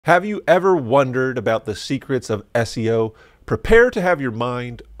Have you ever wondered about the secrets of SEO? Prepare to have your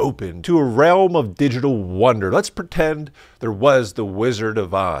mind open to a realm of digital wonder. Let's pretend there was the Wizard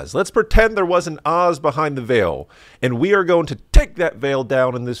of Oz. Let's pretend there was an Oz behind the veil. And we are going to take that veil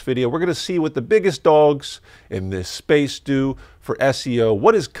down in this video. We're going to see what the biggest dogs in this space do for SEO,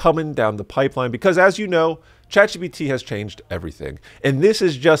 what is coming down the pipeline. Because as you know, ChatGPT has changed everything. And this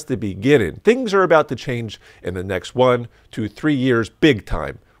is just the beginning. Things are about to change in the next 1 to 3 years, big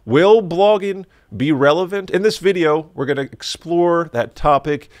time. Will blogging be relevant? In this video, we're going to explore that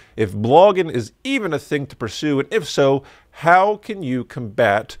topic, if blogging is even a thing to pursue, and if so, how can you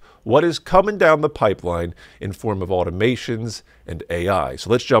combat what is coming down the pipeline in form of automations and AI?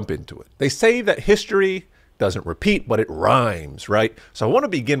 So let's jump into it. They say that history doesn't repeat, but it rhymes, right? So I want to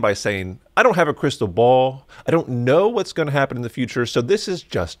begin by saying, I don't have a crystal ball. I don't know what's going to happen in the future, so this is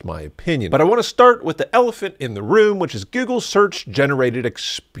just my opinion. But I want to start with the elephant in the room, which is Google search generated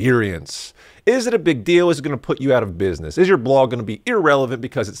experience. Is it a big deal? Is it going to put you out of business? Is your blog going to be irrelevant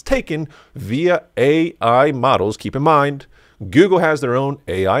because it's taken via AI models? Keep in mind, Google has their own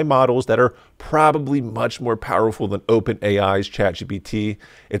AI models that are probably much more powerful than OpenAI's ChatGPT.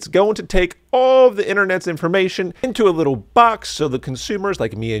 It's going to take all of the internet's information into a little box so the consumers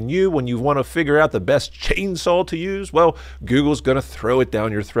like me and you, when you want to figure out the best chainsaw to use, well, Google's going to throw it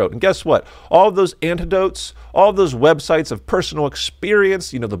down your throat. And guess what? All of those antidotes, all of those websites of personal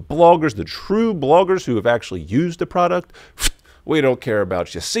experience, you know, the bloggers, the true bloggers who have actually used the product, we don't care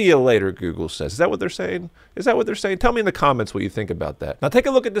about you. See you later, Google says. Is that what they're saying? Is that what they're saying? Tell me in the comments what you think about that. Now take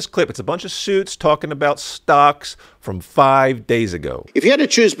a look at this clip. It's a bunch of suits talking about stocks from 5 days ago. If you had to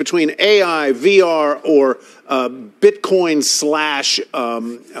choose between AI, VR, or Bitcoin slash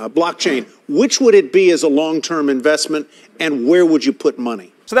blockchain, which would it be as a long-term investment, and where would you put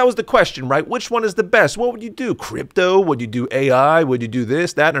money? So that was the question, right? Which one is the best? What would you do? Crypto? Would you do AI? Would you do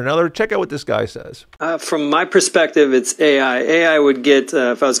this, that, and another? Check out what this guy says. From my perspective, it's AI. AI would get,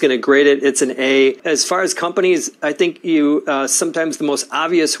 if I was going to grade it, it's an A. As far as companies, I think sometimes the most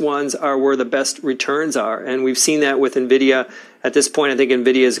obvious ones are where the best returns are. And we've seen that with NVIDIA. At this point, I think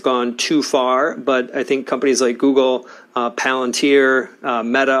NVIDIA has gone too far, but I think companies like Google, Palantir,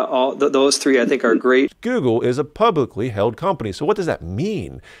 Meta, all those three I think are great. Google is a publicly held company. So what does that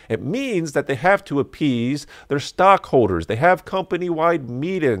mean? It means that they have to appease their stockholders. They have company-wide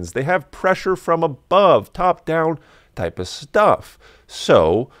meetings. They have pressure from above, top-down type of stuff.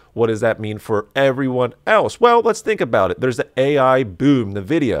 So what does that mean for everyone else? Well, let's think about it. There's the AI boom,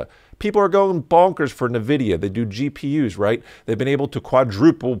 NVIDIA. People are going bonkers for NVIDIA. They do GPUs, right? They've been able to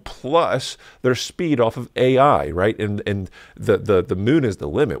quadruple plus their speed off of AI, right? And the moon is the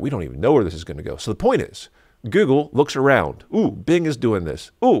limit. We don't even know where this is going to go. So the point is, Google looks around. Ooh, Bing is doing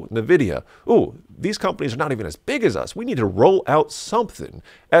this. Ooh, NVIDIA. Ooh, these companies are not even as big as us. We need to roll out something.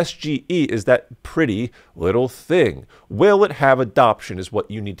 SGE is that pretty little thing. Will it have adoption is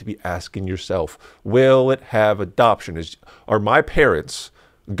what you need to be asking yourself. Will it have adoption? Are my parents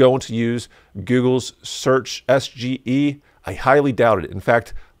going to use Google's search SGE? I highly doubt it. In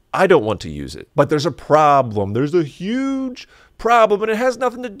fact, I don't want to use it. But there's a problem. There's a huge problem, and it has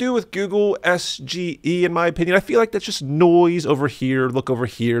nothing to do with Google SGE, in my opinion. I feel like that's just noise over here, look over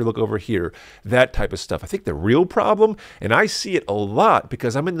here, look over here, that type of stuff. I think the real problem, and I see it a lot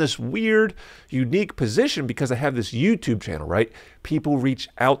because I'm in this weird, unique position because I have this YouTube channel, right? People reach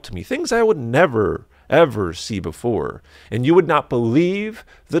out to me, things I would never ever see before. And you would not believe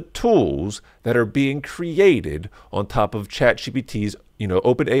the tools that are being created on top of ChatGPT's,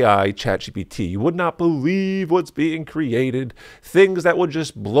 OpenAI ChatGPT. You would not believe what's being created, things that would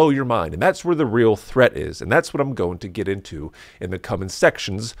just blow your mind. And that's where the real threat is. And that's what I'm going to get into in the coming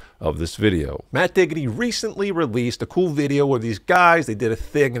sections of this video. Matt Diggity recently released a cool video where these guys, they did a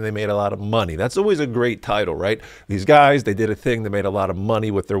thing and they made a lot of money. That's always a great title, right? These guys, they did a thing, they made a lot of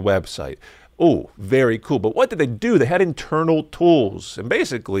money with their website. Oh, very cool. But what did they do? They had internal tools. And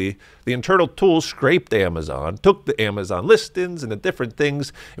basically, the internal tools scraped Amazon, took the Amazon listings and the different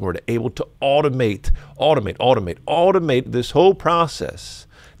things, and were able to automate this whole process.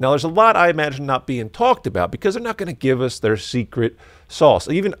 Now, there's a lot I imagine not being talked about because they're not going to give us their secret sauce.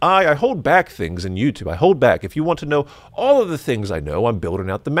 Even I hold back things in YouTube. I hold back. If you want to know all of the things I know, I'm building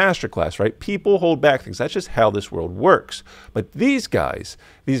out the masterclass, right? People hold back things. That's just how this world works. But these guys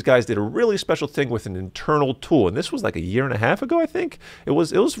did a really special thing with an internal tool. And this was like 1.5 years ago, I think. It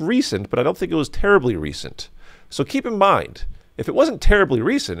was recent, but I don't think it was terribly recent. So keep in mind, if it wasn't terribly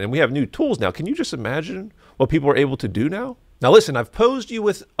recent and we have new tools now, can you just imagine what people are able to do now? Now listen, I've posed you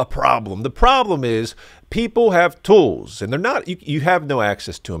with a problem. The problem is people have tools and they're not, you have no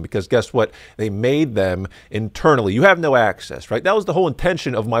access to them because guess what? They made them internally. You have no access, right? That was the whole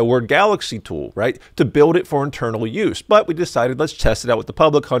intention of my Word Galaxy tool, right? To build it for internal use. But we decided let's test it out with the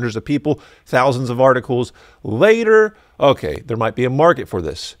public, hundreds of people, thousands of articles later. Okay, there might be a market for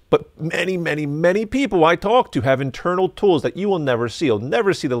this, but many, many, many people I talk to have internal tools that you will never see. You'll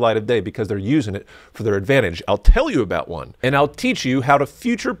never see the light of day because they're using it for their advantage. I'll tell you about one, and I'll teach you how to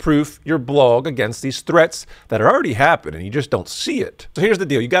future-proof your blog against these threats that are already happening. You just don't see it. So here's the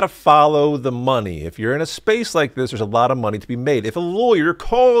deal. You got to follow the money. If you're in a space like this, there's a lot of money to be made. If a lawyer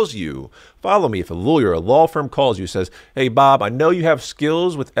calls you, follow me. If a lawyer, a law firm calls you, says, hey, Bob, I know you have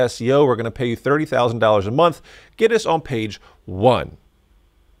skills with SEO. We're going to pay you $30,000 a month. Get us on page 1,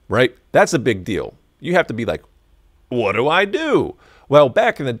 right? That's a big deal. You have to be like, what do I do? Well,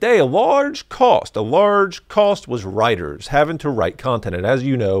 back in the day, a large cost was writers having to write content. And as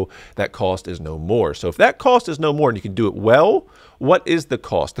you know, that cost is no more. So if that cost is no more and you can do it well, what is the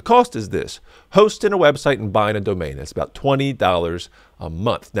cost? The cost is this: hosting a website and buying a domain. It's about $20 a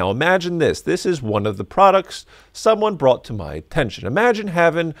month. Now imagine this. This is one of the products someone brought to my attention. Imagine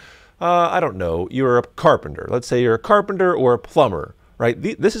having, I don't know, you're a carpenter. Let's say you're a carpenter or a plumber, right?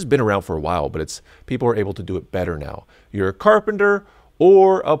 This has been around for a while, but people are able to do it better now. You're a carpenter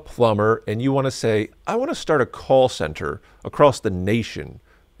or a plumber, and you want to say, I want to start a call center across the nation,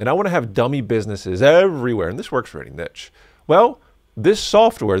 and I want to have dummy businesses everywhere, and this works for any niche. Well, this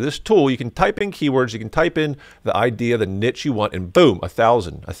software, this tool, you can type in keywords, you can type in the idea, the niche you want, and boom,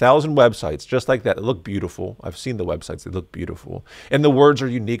 1,000 websites just like that. They look beautiful. I've seen the websites. They look beautiful. And the words are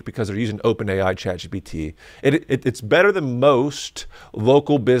unique because they're using OpenAI ChatGPT. It's better than most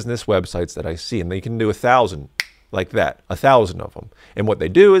local business websites that I see, and they can do 1,000 like that, 1,000 of them. And what they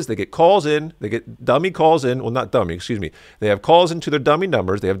do is they get calls in, they get dummy calls in, well, not dummy, excuse me. They have calls into their dummy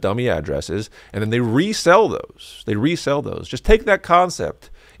numbers, they have dummy addresses, and then they resell those. They resell those. Just take that concept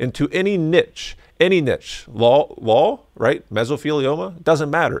into any niche, law, right? Mesothelioma, doesn't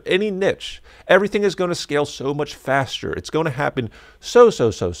matter. Any niche. Everything is going to scale so much faster. It's going to happen so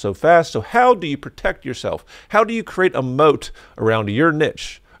fast. So how do you protect yourself? How do you create a moat around your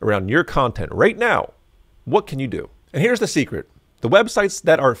niche, around your content right now? What can you do? And here's the secret. The websites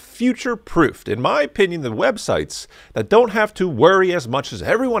that are future-proofed, in my opinion, the websites that don't have to worry as much as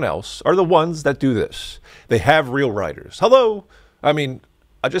everyone else are the ones that do this. They have real writers. Hello? I mean,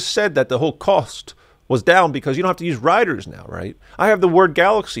 I just said that the whole cost was down because you don't have to use writers now, right? I have the Word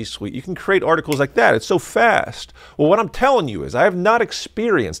Galaxy suite. You can create articles like that. It's so fast. Well, what I'm telling you is I have not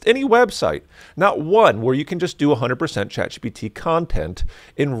experienced any website, not one, where you can just do 100% ChatGPT content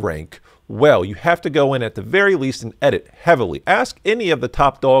and rank well. You have to go in at the very least and edit heavily. Ask any of the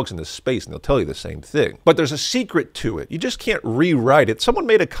top dogs in this space and they'll tell you the same thing. But there's a secret to it. You just can't rewrite it. Someone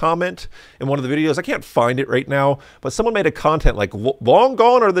made a comment in one of the videos. I can't find it right now, but someone made a comment like, long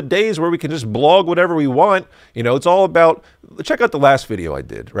gone are the days where we can just blog whatever we want. You know, it's all about, check out the last video I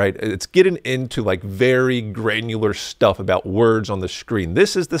did, right? It's getting into like very granular stuff about words on the screen.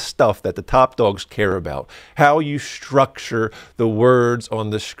 This is the stuff that the top dogs care about. How you structure the words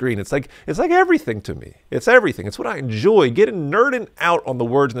on the screen. It's like everything to me. It's everything. It's what I enjoy, nerding out on the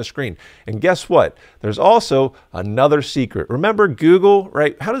words on the screen. And guess what? There's also another secret. Remember Google,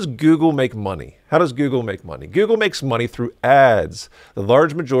 right? How does Google make money? How does Google make money? Google makes money through ads. The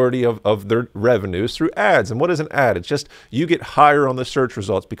large majority of their revenue is through ads. And what is an ad? It's just you get higher on the search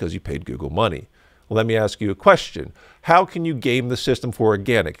results because you paid Google money. Well, let me ask you a question. How can you game the system for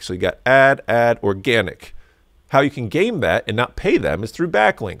organic? So you got ad, organic. How you can game that and not pay them is through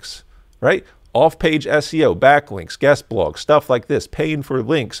backlinks. Right? Off-page SEO, backlinks, guest blogs, stuff like this, paying for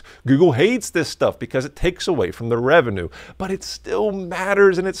links. Google hates this stuff because it takes away from the revenue, but it still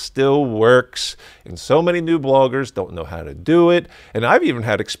matters and it still works. And so many new bloggers don't know how to do it. And I've even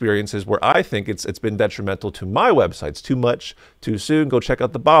had experiences where I think it's been detrimental to my websites. Too much, too soon. Go check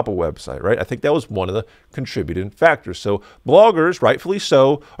out the Bopple website, right? I think that was one of the contributing factors. So bloggers, rightfully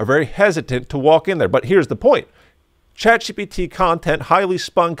so, are very hesitant to walk in there. But here's the point. ChatGPT content, highly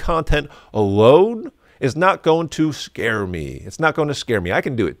spun content alone is not going to scare me. It's not going to scare me. I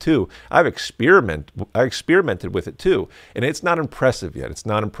can do it too. I experimented with it too. And it's not impressive yet. It's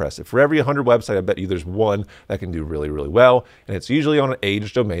not impressive. For every 100 websites, I bet you there's one that can do really, really well. And it's usually on an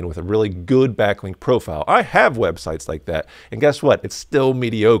aged domain with a really good backlink profile. I have websites like that. And guess what? It's still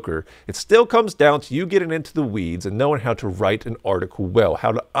mediocre. It still comes down to you getting into the weeds and knowing how to write an article well,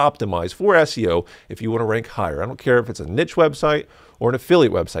 how to optimize for SEO if you want to rank higher. I don't care if it's a niche website or an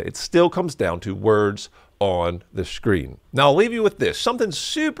affiliate website. It still comes down to words on the screen. Now, I'll leave you with this. Something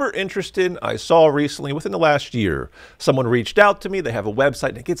super interesting I saw recently within the last year. Someone reached out to me. They have a website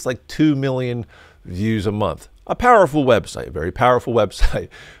and it gets like 2 million views a month. A powerful website, a very powerful website.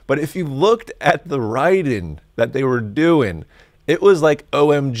 But if you looked at the writing that they were doing, it was like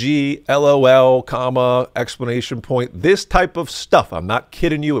OMG, LOL, comma, exclamation point, this type of stuff. I'm not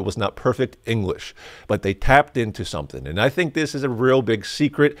kidding you. It was not perfect English, but they tapped into something. And I think this is a real big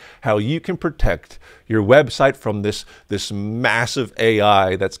secret, how you can protect your website from this massive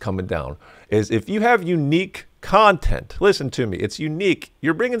AI that's coming down, is if you have unique content. Listen to me, it's unique.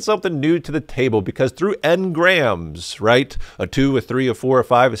 You're bringing something new to the table because through n-grams, right? A 2, a 3, a 4, a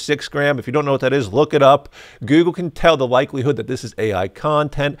 5, a 6 gram. If you don't know what that is, look it up. Google can tell the likelihood that this is AI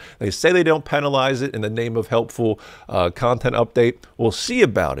content. They say they don't penalize it in the name of helpful content update. We'll see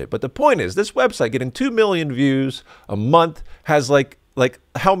about it. But the point is, this website getting 2 million views a month has like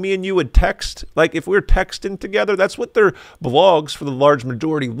how me and you would text. Like if we're texting together, that's what their blogs for the large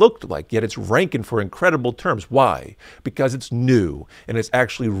majority looked like, yet it's ranking for incredible terms. Why? Because it's new and it's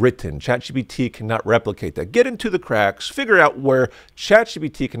actually written. ChatGPT cannot replicate that. Get into the cracks, figure out where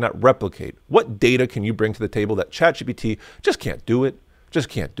ChatGPT cannot replicate. What data can you bring to the table that ChatGPT just can't do it? Just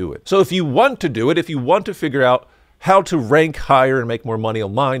can't do it. So if you want to do it, if you want to figure out how to rank higher and make more money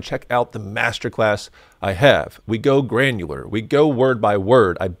online, check out the masterclass I have. We go granular. We go word by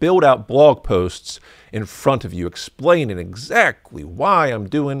word. I build out blog posts in front of you explaining exactly why I'm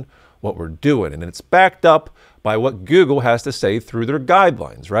doing what we're doing. And it's backed up by what Google has to say through their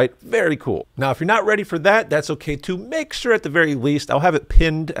guidelines, right? Very cool. Now, if you're not ready for that, that's okay too. Make sure at the very least, I'll have it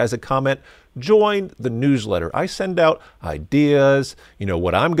pinned as a comment, join the newsletter. I send out ideas,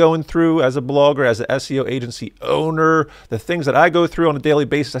 what I'm going through as a blogger, as an SEO agency owner, the things that I go through on a daily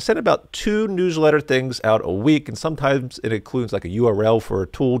basis. I send about 2 newsletter things out a week, and sometimes it includes like a URL for a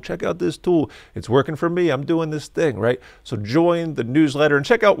tool. Check out this tool. It's working for me. I'm doing this thing, right? So join the newsletter and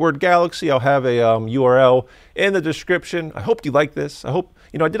check out Word Galaxy. I'll have a URL in the description. I hope you like this. I hope,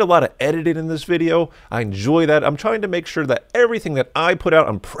 I did a lot of editing in this video. I enjoy that. I'm trying to make sure that everything that I put out,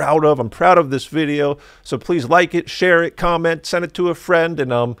 I'm proud of. I'm proud of this video. So please like it, share it, comment, send it to a friend.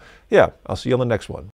 And yeah, I'll see you on the next one.